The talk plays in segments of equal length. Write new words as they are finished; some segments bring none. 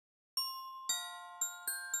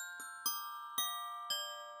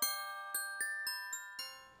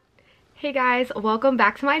Hey guys, welcome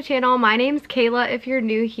back to my channel. My name's Kayla if you're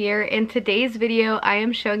new here. In today's video, I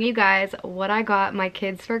am showing you guys what I got my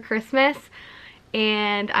kids for Christmas.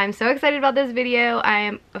 And I'm so excited about this video. I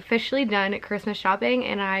am officially done Christmas shopping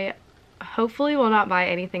and I hopefully will not buy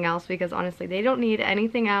anything else because honestly, they don't need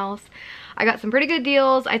anything else. I got some pretty good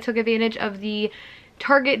deals. I took advantage of the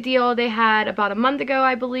Target deal they had about a month ago,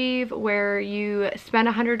 I believe, where you spend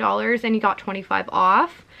 $100 and you got 25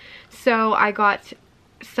 off. So I got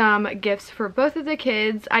some gifts for both of the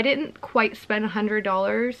kids. I didn't quite spend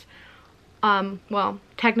 $100, well,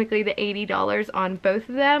 technically the $80 on both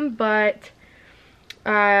of them, but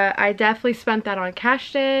I definitely spent that on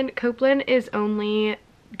Cashton. Copeland is only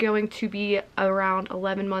going to be around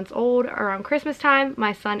 11 months old around Christmas time.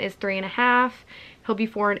 My son is 3.5. He'll be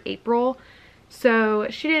 4 in April. So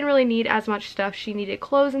she didn't really need as much stuff. She needed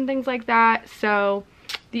clothes and things like that. So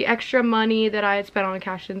the extra money that I had spent on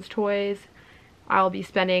Cashton's toys, I'll be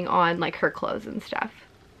spending on like her clothes and stuff.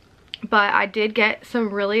 But I did get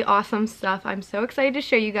some really awesome stuff. I'm so excited to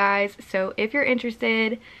show you guys. So if you're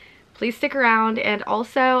interested, please stick around. And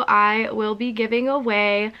also I will be giving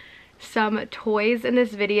away some toys in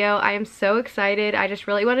this video. I am so excited. I just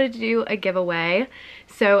really wanted to do a giveaway.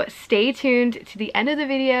 So stay tuned to the end of the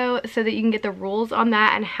video so that you can get the rules on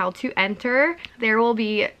that and how to enter. There will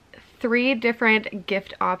be 3 different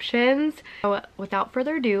gift options. So without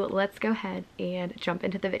further ado, let's go ahead and jump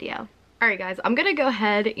into the video. Alright guys, I'm gonna go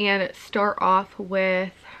ahead and start off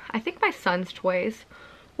with, I think, my son's toys.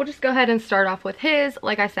 We'll just go ahead and start off with his.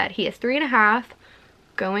 Like I said, he is 3.5,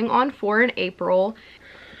 going on 4 in April.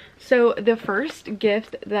 So the first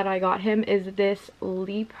gift that I got him is this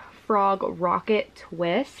Leapfrog Rocket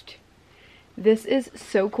Twist. This is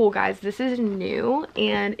so cool, guys. This is new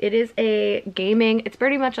and it is a gaming, it's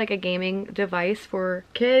pretty much like a gaming device for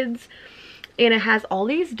kids. And it has all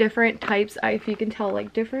these different types, if you can tell,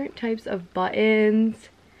 like different types of buttons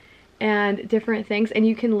and different things. And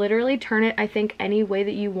you can literally turn it, I think, any way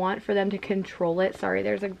that you want for them to control it. Sorry,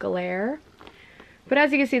 there's a glare. But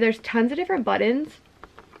as you can see, there's tons of different buttons.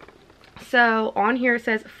 So on here it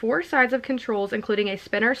says 4 sides of controls, including a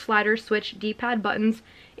spinner, slider, switch, D-pad, buttons,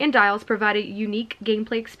 and dials provide a unique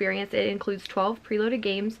gameplay experience. It includes 12 preloaded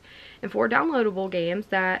games and 4 downloadable games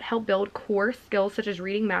that help build core skills such as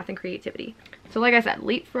reading, math, and creativity. So like I said,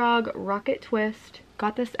 Leapfrog Rocket Twist.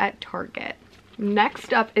 Got this at Target.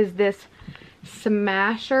 Next up is this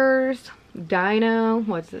Smashers Dino,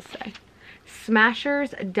 what's this say?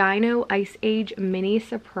 Smashers Dino Ice Age Mini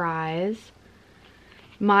Surprise.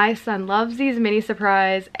 My son loves these mini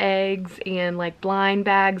surprise eggs and like blind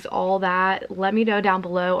bags, all that. Let me know down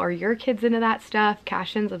below, are your kids into that stuff?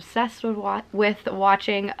 Cashton's obsessed with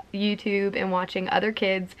watching YouTube and watching other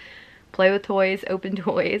kids play with toys, open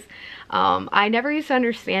toys. I never used to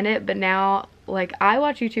understand it, but now, like, I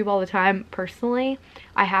watch YouTube all the time personally.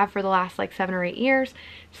 I have for the last like 7 or 8 years.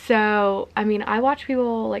 So I mean, I watch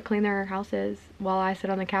people like clean their houses while I sit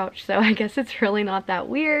on the couch, so I guess it's really not that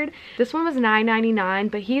weird. This one was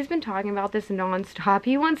 $9.99, but he's been talking about this non-stop.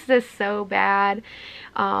 He wants this so bad,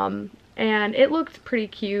 and it looked pretty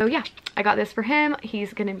cute. So yeah, I got this for him.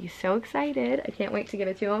 He's gonna be so excited. I can't wait to give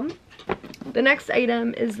it to him. The next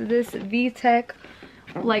item is this VTech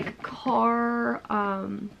like car,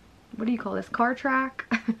 what do you call this, car track.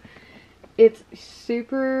 It's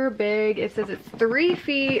super big. It says it's 3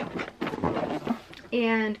 feet.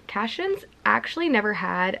 And Cashton's actually never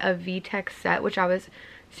had a VTech set, which I was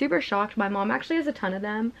super shocked. My mom actually has a ton of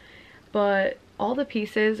them, but all the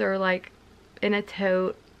pieces are like in a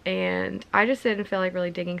tote and I just didn't feel like really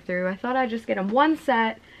digging through. I thought I'd just get him one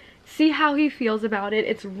set, see how he feels about it.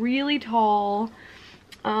 It's really tall,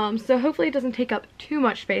 so hopefully it doesn't take up too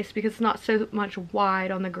much space because it's not so much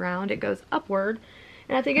wide on the ground. It goes upward.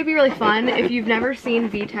 And I think it'd be really fun if you've never seen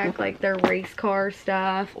VTech, like their race car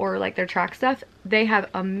stuff or like their track stuff. They have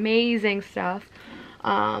amazing stuff.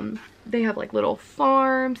 They have like little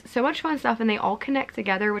farms, so much fun stuff, and they all connect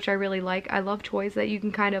together, which I really like. I love toys that you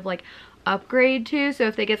can kind of like upgrade to. So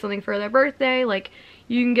if they get something for their birthday, like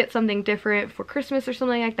you can get something different for Christmas or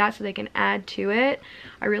something like that so they can add to it.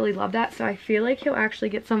 I really love that. So I feel like he'll actually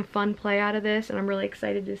get some fun play out of this, and I'm really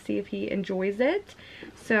excited to see if he enjoys it.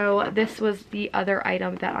 So this was the other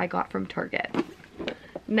item that I got from Target.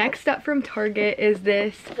 Next up from Target is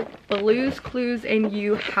this Blue's Clues and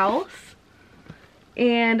You house.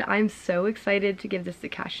 And I'm so excited to give this to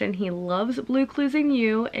Cashton. He loves Blue Clues and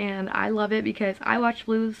You, and I love it because I watched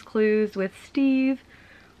Blue's Clues with Steve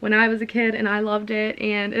when I was a kid and I loved it.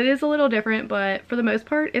 And it is a little different, but for the most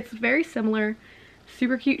part it's very similar.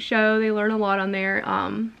 Super cute show. They learn a lot on there.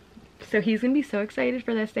 So he's gonna be so excited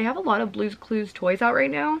for this. They have a lot of Blue's Clues toys out right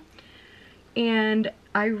now, And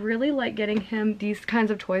I really like getting him these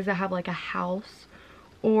kinds of toys that have like a house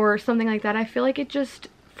or something like that. I feel like it just,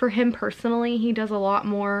 for him personally, he does a lot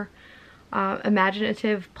more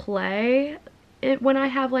imaginative play when I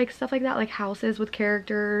have like stuff like that, like houses with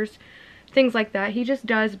characters, things like that. He just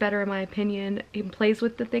does better in my opinion. He plays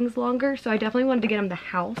with the things longer, so I definitely wanted to get him the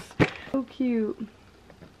house. So cute.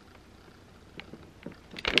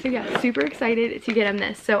 So yeah, super excited to get him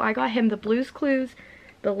this. So I got him the Blue's Clues,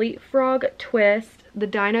 the Leapfrog Twist, the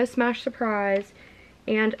Dino Smash Surprise,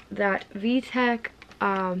 and that VTech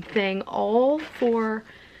thing, all for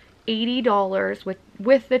 $80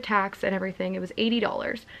 with the tax and everything. It was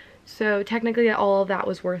 $80. So technically all of that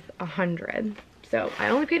was worth $100. So I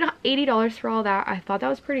only paid $80 for all that. I thought that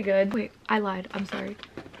was pretty good. Wait, I lied. I'm sorry.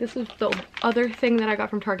 This is the other thing that I got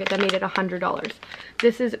from Target that made it $100.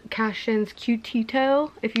 This is Cashin's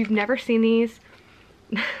Cutito. If you've never seen these,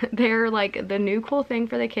 they're like the new cool thing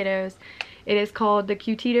for the kiddos. It is called the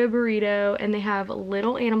Cutito Burrito, and they have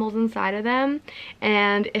little animals inside of them,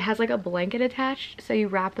 and it has like a blanket attached, so you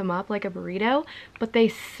wrap them up like a burrito, but they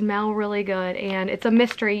smell really good, and it's a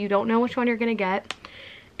mystery. You don't know which one you're gonna get,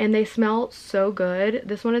 and they smell so good.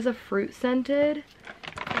 This one is a fruit scented.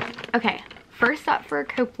 Okay, first up for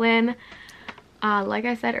Copeland, like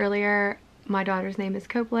I said earlier, my daughter's name is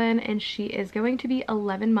Copeland, and she is going to be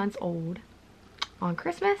 11 months old on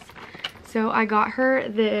Christmas. So I got her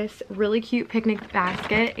this really cute picnic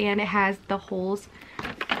basket, and it has the holes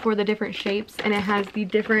for the different shapes, and it has the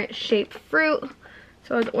different shaped fruit.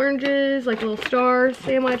 So it has oranges, like little stars,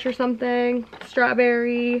 sandwich or something,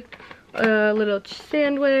 strawberry, a little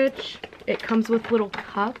sandwich. It comes with little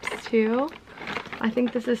cups too. I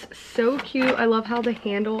think this is so cute. I love how the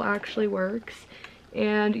handle actually works,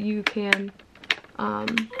 and you can,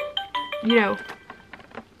 you know,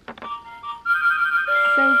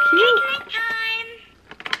 so cute.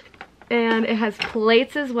 And it has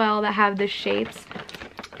plates as well that have the shapes.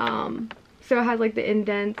 So it has like the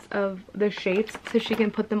indents of the shapes, so she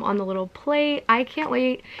can put them on the little plate. I can't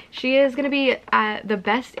wait. She is going to be at the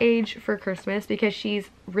best age for Christmas because she's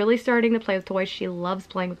really starting to play with toys. She loves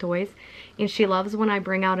playing with toys, and she loves when I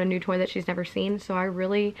bring out a new toy that she's never seen. So I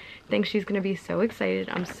really think she's going to be so excited.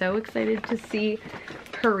 I'm so excited to see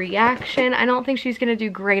her reaction. I don't think she's going to do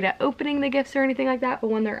great at opening the gifts or anything like that, but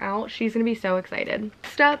when they're out, she's going to be so excited.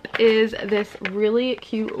 Next up is this really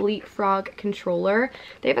cute Leapfrog controller.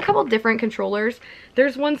 They have a couple different controllers.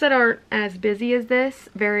 There's ones that aren't as busy as this,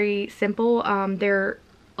 very simple. They're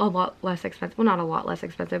a lot less expensive. Well, not a lot less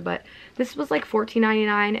expensive, but this was like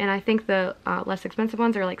 $14.99, and I think the less expensive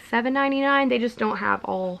ones are like $7.99. They just don't have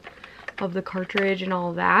all of the cartridge and all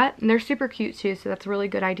of that, and they're super cute too, so that's a really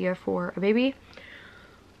good idea for a baby.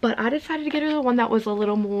 But I decided to get her the one that was a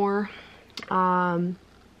little more, had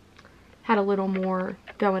a little more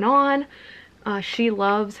going on. She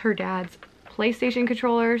loves her dad's PlayStation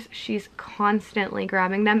controllers. She's constantly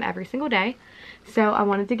grabbing them every single day. So I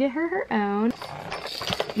wanted to get her her own.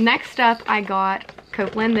 Next up, I got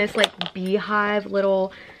Copeland this like beehive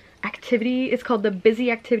little activity. It's called the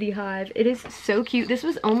Busy Activity Hive. It is so cute. This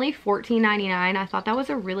was only $14.99. I thought that was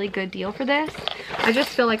a really good deal for this. I just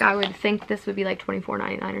feel like I would think this would be like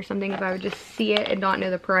 $24.99 or something if I would just see it and not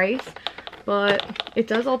know the price. But it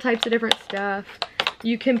does all types of different stuff.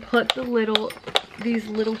 You can put the these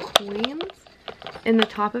little coins in the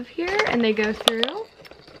top of here, and they go through.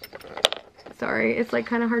 Sorry, it's like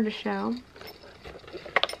kind of hard to show.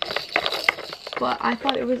 But I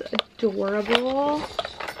thought it was adorable.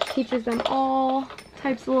 Teaches them all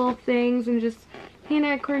types of little things, and just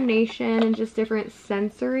hand-eye coordination and just different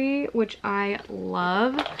sensory, which I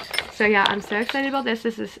love. So yeah, I'm so excited about this.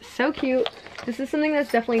 This is so cute. This is something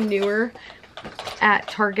that's definitely newer at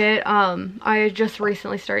Target. I just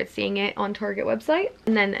recently started seeing it on Target website.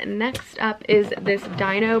 And then next up is this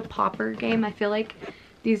Dino Popper game. I feel like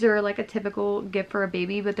these are like a typical gift for a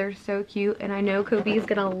baby, but they're so cute, and I know Kobe is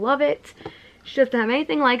gonna love it. She doesn't have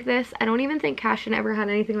anything like this. I don't even think Cashin ever had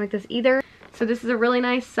anything like this either. So this is a really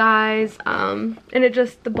nice size, and it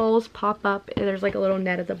just, the balls pop up, and there's like a little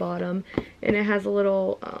net at the bottom, and it has a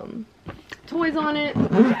little toys on it.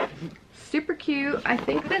 Super cute. I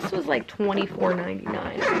think this was like $24.99,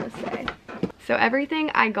 I want to say. So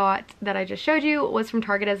everything I got that I just showed you was from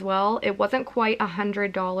Target as well. It wasn't quite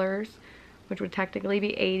 $100, which would technically be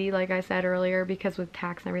 $80, like I said earlier, because with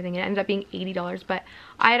tax and everything, it ended up being $80. But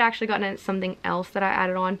I had actually gotten something else that I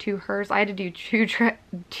added on to hers. I had to do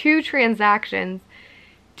two transactions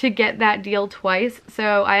to get that deal twice.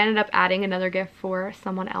 So I ended up adding another gift for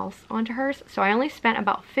someone else onto hers. So I only spent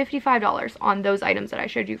about $55 on those items that I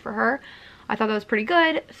showed you for her. I thought that was pretty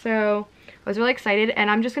good. So I was really excited, and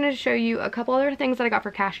I'm just going to show you a couple other things that I got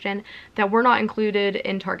for Cashton that were not included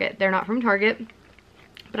in Target. They're not from Target,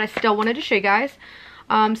 but I still wanted to show you guys.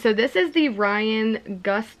 So this is the Ryan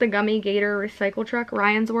Gus the Gummy Gator Recycle Truck,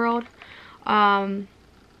 Ryan's World.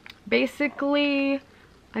 Basically,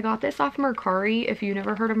 I got this off Mercari. If you've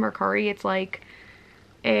never heard of Mercari, it's like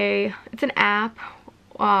it's an app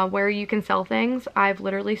where you can sell things. I've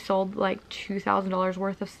literally sold like $2,000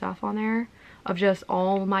 worth of stuff on there, of just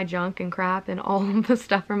all my junk and crap and all of the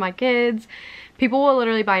stuff for my kids. People will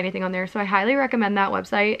literally buy anything on there, so I highly recommend that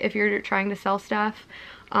website if you're trying to sell stuff.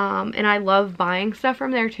 And I love buying stuff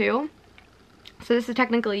from there too. So this is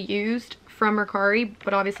technically used from Mercari,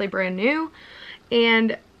 but obviously brand new.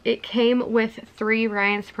 And it came with 3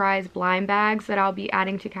 Ryan Surprise blind bags that I'll be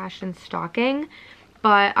adding to Cashton's stocking.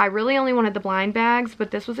 But I really only wanted the blind bags, but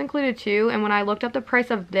this was included too. And when I looked up the price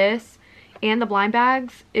of this and the blind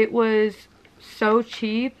bags, it was so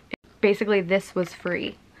cheap. Basically, this was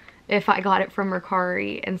free if I got it from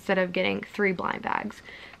Mercari instead of getting 3 blind bags.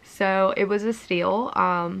 So it was a steal.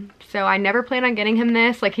 So I never planned on getting him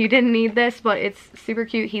this. Like, he didn't need this, but it's super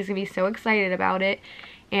cute. He's gonna be so excited about it.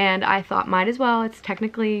 And I thought, might as well. It's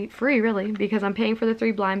technically free, really, because I'm paying for the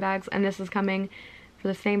 3 blind bags and this is coming for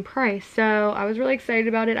the same price. So I was really excited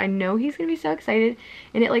about it. I know he's gonna be so excited.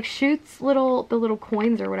 And it like shoots the little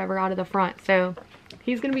coins or whatever out of the front. So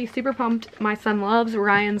he's gonna be super pumped. My son loves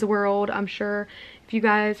Ryan's World. I'm sure if you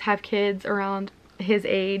guys have kids around his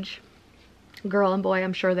age, girl and boy,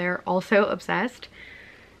 I'm sure they're also obsessed.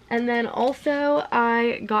 And then also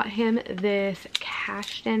I got him this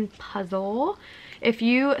Cashton puzzle. If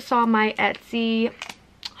you saw my Etsy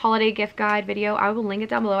holiday gift guide video, I will link it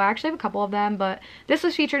down below. I actually have a couple of them, but this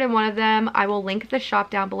was featured in one of them. I will link the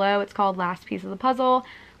shop down below. It's called Last Piece of the Puzzle.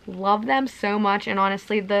 Love them so much, and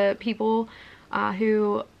honestly, the people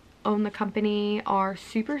who own the company are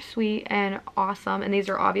super sweet and awesome, and these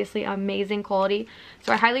are obviously amazing quality,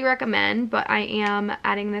 so I highly recommend. But I am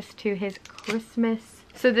adding this to his Christmas.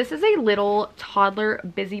 So this is a little toddler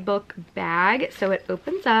busy book bag. So it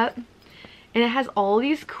opens up and it has all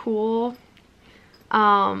these cool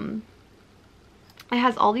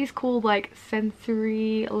like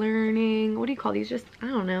sensory learning, what do you call these, just I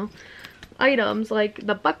don't know, items like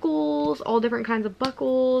the buckles, all different kinds of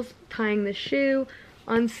buckles, tying the shoe,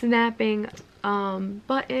 unsnapping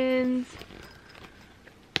buttons.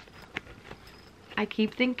 I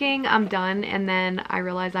keep thinking I'm done and then I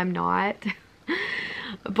realize I'm not.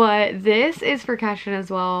 But this is for Cashton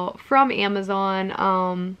as well, from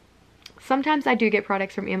Amazon. Sometimes I do get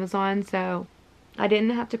products from Amazon, so I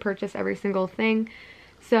didn't have to purchase every single thing.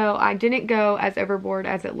 So I didn't go as overboard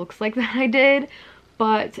as it looks like that I did.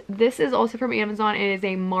 But this is also from Amazon. It is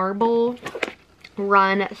a marble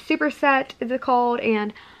run super set, is it called?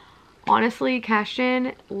 And honestly,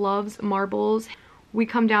 Cashton loves marbles. We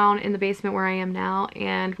come down in the basement where I am now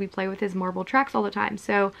and we play with his marble tracks all the time.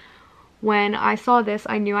 So when I saw this,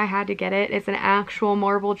 I knew I had to get it. It's an actual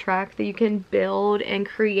marble track that you can build and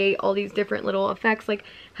create all these different little effects. Like,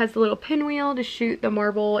 has the little pinwheel to shoot the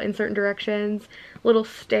marble in certain directions, little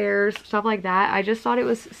stairs, stuff like that. I just thought it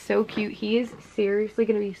was so cute. He is seriously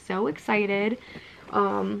going to be so excited.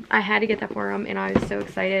 I had to get that for him, and I was so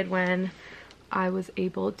excited when I was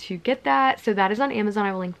able to get that. So that is on Amazon.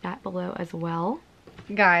 I will link that below as well.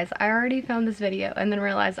 Guys, I already filmed this video and then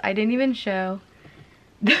realized I didn't even show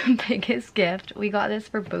the biggest gift. We got this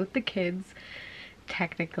for both the kids,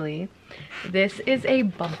 technically. This is a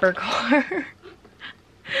bumper car.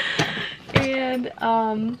 And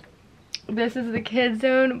this is the Kids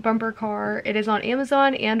Zone bumper car. It is on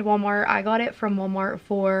Amazon and Walmart. I got it from Walmart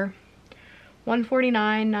for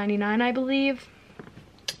 $149.99, I believe.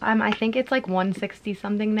 I think it's like $160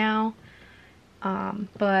 something now.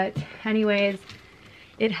 But anyways,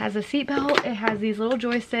 it has a seat belt, it has these little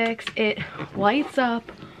joysticks, it lights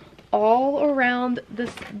up all around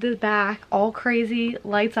the back, all crazy,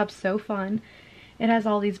 lights up, so fun. It has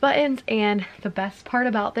all these buttons, and the best part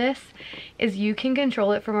about this is you can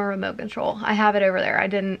control it from a remote control. I have it over there. I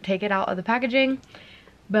didn't take it out of the packaging,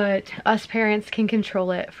 but us parents can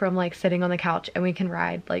control it from like sitting on the couch, and we can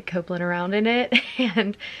ride like Copeland around in it,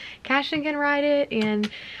 and Cashton can ride it,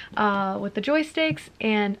 and with the joysticks.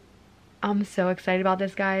 And I'm so excited about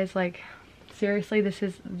this, guys. Like, seriously, this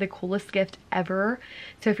is the coolest gift ever.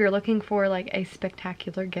 So if you're looking for like a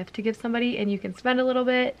spectacular gift to give somebody and you can spend a little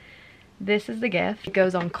bit, this is the gift. It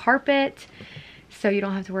goes on carpet, so you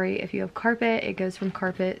don't have to worry if you have carpet. It goes from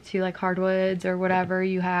carpet to like hardwoods or whatever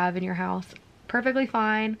you have in your house. perfectly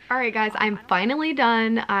fine. Alright guys, I'm finally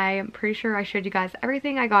done. I'm pretty sure I showed you guys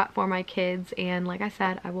everything I got for my kids, and like I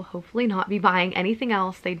said, I will hopefully not be buying anything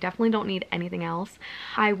else. They definitely don't need anything else.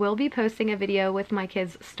 I will be posting a video with my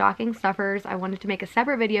kids' stocking stuffers. I wanted to make a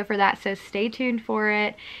separate video for that, so stay tuned for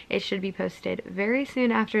it. It should be posted very soon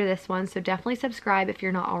after this one, so definitely subscribe if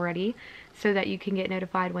you're not already, so that you can get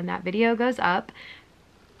notified when that video goes up.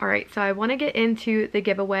 Alright, so I want to get into the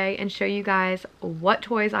giveaway and show you guys what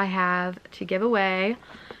toys I have to give away.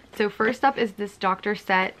 So first up is this doctor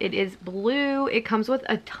set. It is blue. It comes with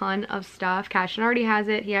a ton of stuff. Cashin already has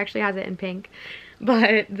it. He actually has it in pink.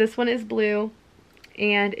 But this one is blue.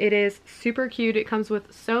 And it is super cute. It comes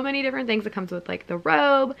with so many different things. It comes with like the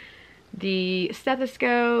robe, the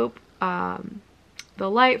stethoscope, the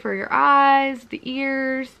light for your eyes, the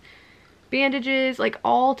ears, bandages, like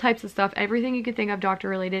all types of stuff. Everything you could think of doctor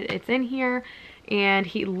related, it's in here. And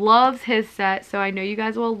he loves his set, so I know you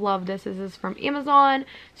guys will love this. This is from Amazon,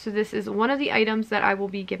 so this is one of the items that I will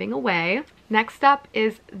be giving away. Next up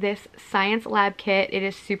is this science lab kit. It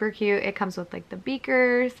is super cute. It comes with like the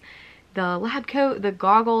beakers, the lab coat, the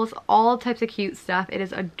goggles, all types of cute stuff. It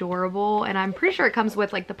is adorable, and I'm pretty sure it comes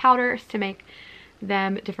with like the powders to make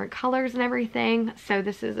them different colors and everything. So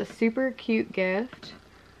this is a super cute gift.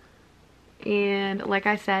 And like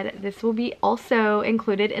I said, this will be also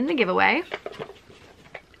included in the giveaway.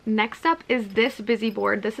 Next up is this busy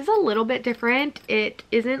board. This is a little bit different. It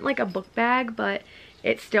isn't like a book bag, but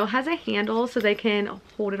it still has a handle so they can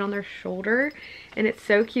hold it on their shoulder. And it's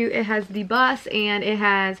so cute. It has the bus, and it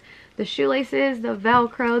has the shoelaces, the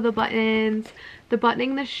Velcro, the buttons, the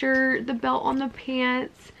buttoning the shirt, the belt on the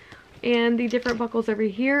pants, and the different buckles over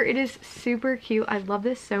here. It is super cute. I love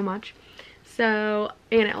this so much. So,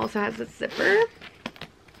 and it also has a zipper.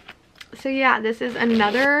 So yeah, this is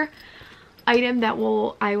another item that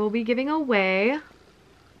I will be giving away.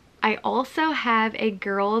 I also have a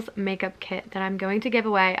girls makeup kit that I'm going to give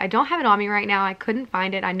away. I don't have it on me right now. I couldn't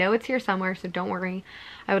find it. I know it's here somewhere, so don't worry.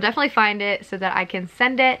 I will definitely find it so that I can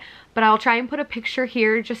send it, but I'll try and put a picture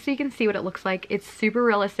here just so you can see what it looks like. It's super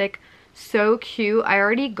realistic, so cute. I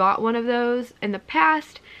already got one of those in the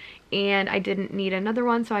past, and I didn't need another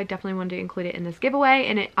one, so I definitely wanted to include it in this giveaway.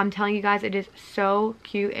 And I'm telling you guys, it is so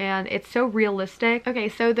cute and it's so realistic. Okay,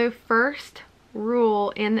 so the first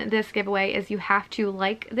rule in this giveaway is you have to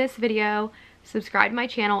like this video, subscribe to my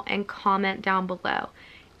channel, and comment down below.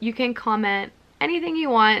 You can comment anything you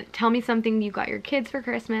want. Tell me something you got your kids for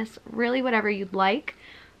Christmas, really whatever you'd like.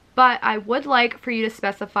 But I would like for you to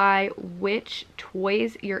specify which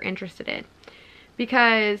toys you're interested in.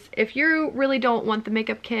 Because if you really don't want the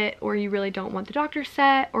makeup kit, or you really don't want the doctor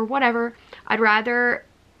set or whatever, I'd rather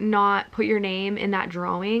not put your name in that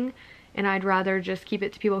drawing, and I'd rather just keep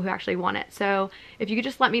it to people who actually want it. So if you could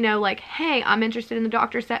just let me know, like, hey, I'm interested in the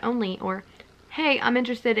doctor set only, or hey, I'm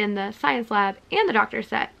interested in the science lab and the doctor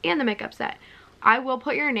set and the makeup set, I will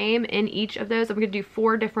put your name in each of those. I'm going to do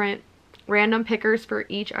 4 different random pickers for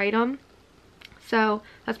each item. So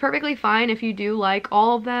that's perfectly fine if you do like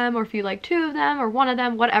all of them, or if you like 2 of them or 1 of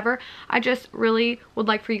them, whatever. I just really would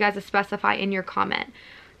like for you guys to specify in your comment,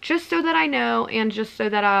 just so that I know, and just so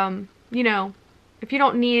that, you know, if you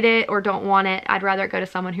don't need it or don't want it, I'd rather it go to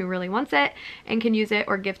someone who really wants it and can use it,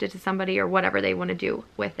 or gift it to somebody, or whatever they want to do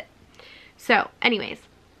with it. So anyways,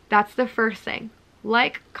 that's the first thing.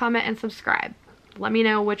 Like, comment, and subscribe. Let me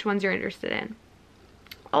know which ones you're interested in.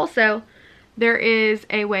 Also, there is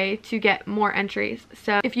a way to get more entries.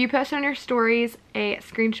 So if you post on your stories a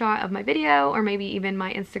screenshot of my video, or maybe even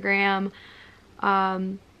my Instagram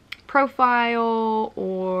profile,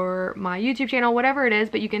 or my YouTube channel, whatever it is,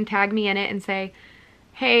 but you can tag me in it and say,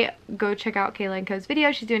 hey, go check out Kayla & Co's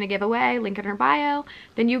video, she's doing a giveaway, link in her bio,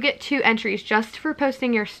 then you get 2 entries just for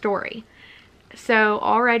posting your story. So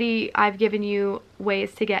already I've given you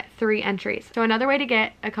ways to get 3 entries. So another way to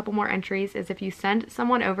get a couple more entries is if you send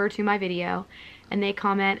someone over to my video and they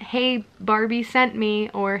comment, hey, Barbie sent me,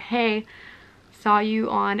 or hey, saw you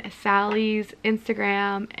on Sally's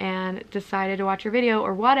Instagram and decided to watch your video,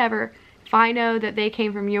 or whatever. If I know that they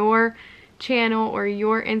came from your channel or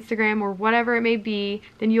your Instagram or whatever it may be,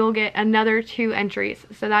 then you'll get another 2 entries.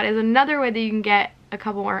 So that is another way that you can get a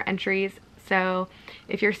couple more entries. So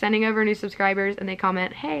if you're sending over new subscribers and they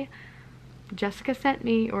comment, hey, Jessica sent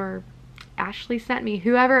me, or Ashley sent me,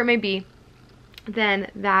 whoever it may be,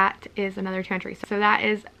 then that is another 2 entries. So that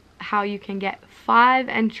is how you can get 5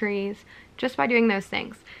 entries just by doing those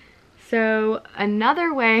things. So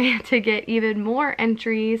another way to get even more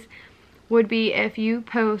entries would be if you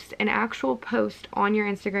post an actual post on your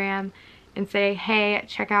Instagram and say, hey,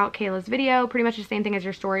 check out Kayla's video, pretty much the same thing as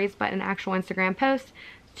your stories, but an actual Instagram post,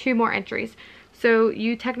 2 more entries. So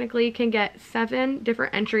you technically can get 7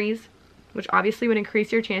 different entries, which obviously would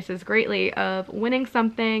increase your chances greatly of winning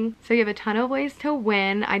something. So you have a ton of ways to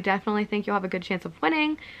win. I definitely think you'll have a good chance of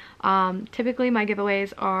winning. Typically my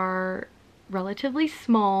giveaways are relatively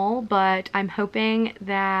small, but I'm hoping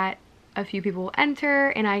that a few people will enter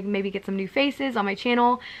and I maybe get some new faces on my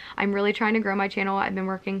channel. I'm really trying to grow my channel. I've been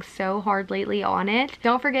working so hard lately on it.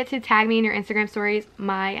 Don't forget to tag me in your Instagram stories.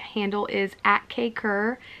 My handle is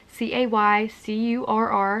 @kaycurr,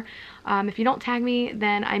 CAYCURR. If you don't tag me,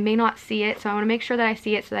 then I may not see it, so I want to make sure that I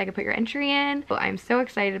see it so that I can put your entry in. But I'm so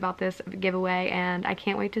excited about this giveaway and I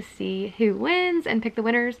can't wait to see who wins and pick the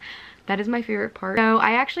winners. That is my favorite part. So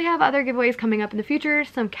I actually have other giveaways coming up in the future,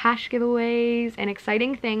 some cash giveaways and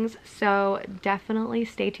exciting things, so definitely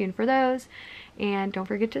stay tuned for those. And don't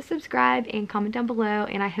forget to subscribe and comment down below,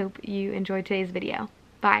 and I hope you enjoyed today's video.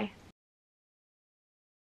 Bye.